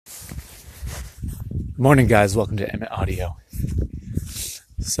Morning, guys. Welcome to Emmett Audio.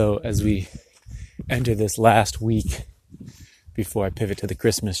 So as we enter this last week before I pivot to the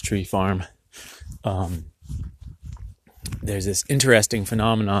Christmas tree farm, there's this interesting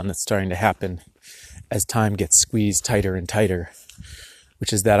phenomenon that's starting to happen as time gets squeezed tighter and tighter,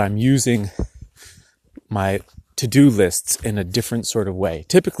 which is that I'm using my to-do lists in a different sort of way.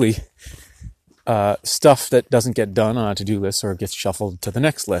 Typically, stuff that doesn't get done on a to-do list or gets shuffled to the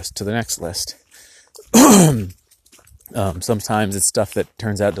next list. Sometimes it's stuff that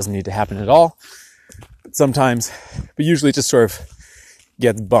turns out doesn't need to happen at all. But usually it just sort of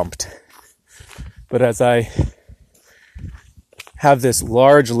gets bumped. But as I have this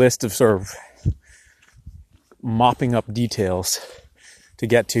large list of sort of mopping up details to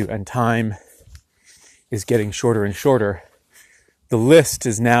get to, and time is getting shorter and shorter, the list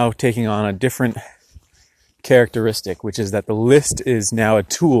is now taking on a different characteristic, which is that the list is now a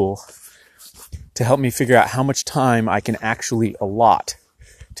tool to help me figure out how much time I can actually allot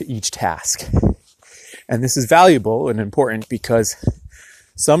to each task. And this is valuable and important because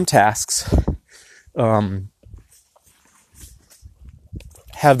some tasks have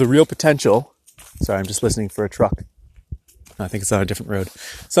the real potential. Sorry, I'm just listening for a truck. I think it's on a different road.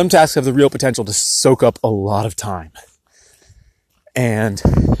 Some tasks have the real potential to soak up a lot of time. And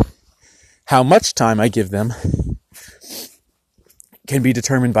how much time I give them can be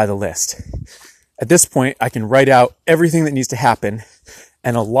determined by the list. At this point, I can write out everything that needs to happen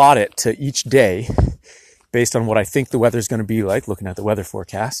and allot it to each day based on what I think the weather's going to be like, looking at the weather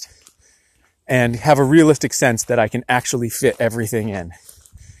forecast, and have a realistic sense that I can actually fit everything in.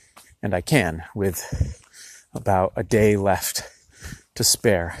 And I can, with about a day left to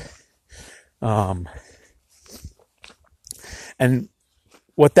spare. And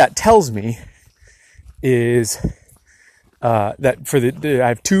what that tells me is that I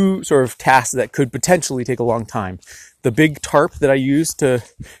have two sort of tasks that could potentially take a long time. The big tarp that I use to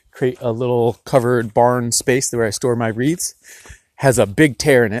create a little covered barn space where I store my wreaths has a big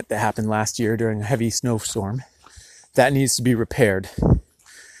tear in it that happened last year during a heavy snowstorm. That needs to be repaired.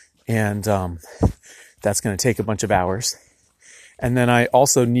 And that's going to take a bunch of hours. And then I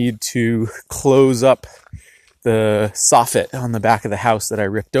also need to close up the soffit on the back of the house that I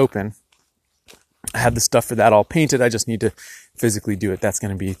ripped open. I had the stuff for that all painted. I just need to physically do it. That's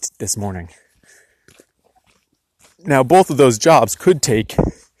going to be this morning. Now, both of those jobs could take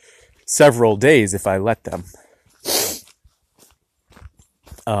several days if I let them.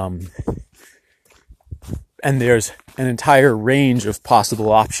 And there's an entire range of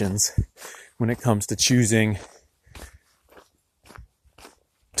possible options when it comes to choosing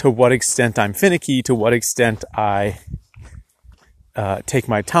to what extent I'm finicky, to what extent I take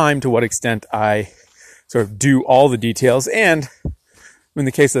my time, to what extent I sort of do all the details, and in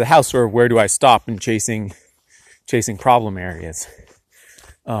the case of the house, sort of where do I stop in chasing problem areas.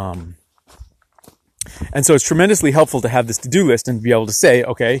 And so it's tremendously helpful to have this to-do list and be able to say,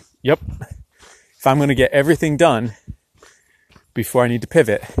 okay, yep, if I'm going to get everything done before I need to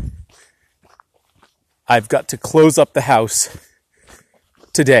pivot, I've got to close up the house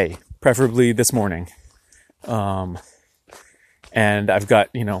today, preferably this morning. And I've got,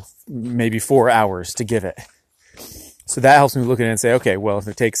 maybe 4 hours to give it. So that helps me look at it and say, okay, well, if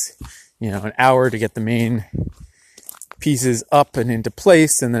it takes, an hour to get the main pieces up and into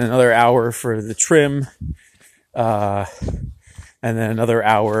place, and then another hour for the trim, and then another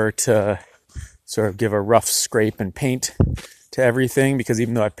hour to sort of give a rough scrape and paint to everything, because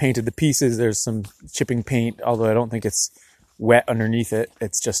even though I've painted the pieces, there's some chipping paint, although I don't think it's wet underneath it.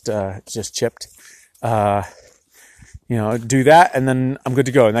 It's just chipped. Do that, and then I'm good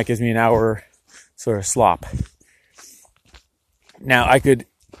to go. And that gives me an hour sort of slop. Now, I could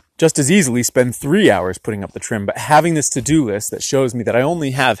just as easily spend 3 hours putting up the trim, but having this to-do list that shows me that I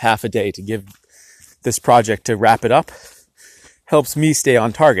only have half a day to give this project to wrap it up helps me stay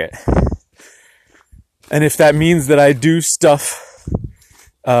on target. And if that means that I do stuff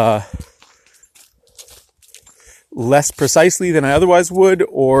less precisely than I otherwise would,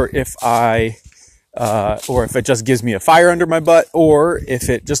 or if it just gives me a fire under my butt, or if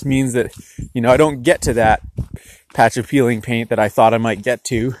it just means that, I don't get to that patch of peeling paint that I thought I might get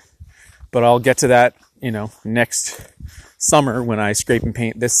to, but I'll get to that, next summer when I scrape and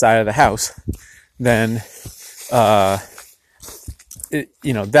paint this side of the house, then,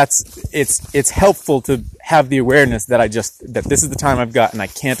 it's helpful to have the awareness that that this is the time I've got and I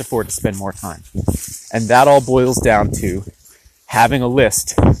can't afford to spend more time. And that all boils down to having a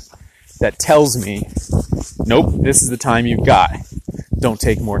list that tells me, nope, this is the time you've got. Don't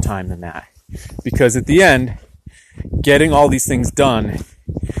take more time than that. Because at the end, getting all these things done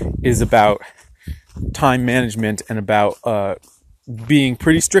is about time management and about being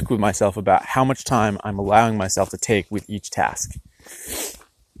pretty strict with myself about how much time I'm allowing myself to take with each task.